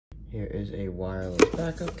Here is a wireless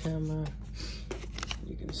backup camera.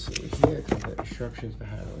 You can see here, complete instructions for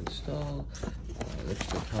how to install.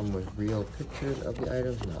 Which will come with real pictures of the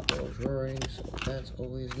items, not little drawings, so that's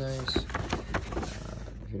always nice.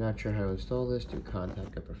 If you're not sure how to install this, do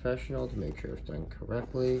contact a professional to make sure it's done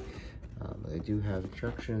correctly. They do have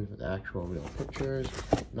instructions with actual real pictures,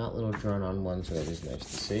 not little drawn on ones, so that is nice to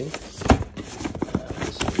see.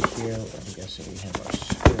 This is here, I'm guessing we have our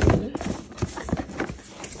screen.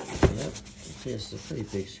 Yep, you can see this is a pretty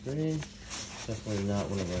big screen. Definitely not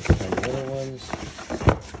one of those tiny little ones.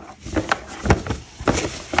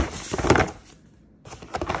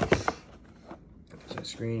 So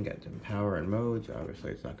screen, got some power and modes.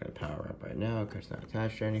 Obviously it's not going to power up right now because it's not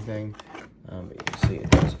attached to anything. But you can see it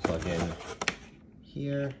does plug in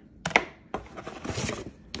here.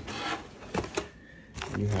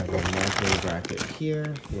 You have your mounting bracket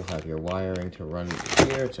here. You'll have your wiring to run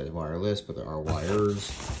here. It says wireless, but there are wires.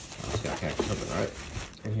 So I can't cover that.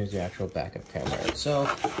 And here's the actual backup camera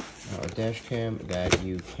itself. Our dash cam that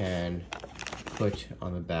you can put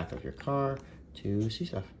on the back of your car to see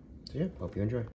stuff. So yeah, hope you enjoy.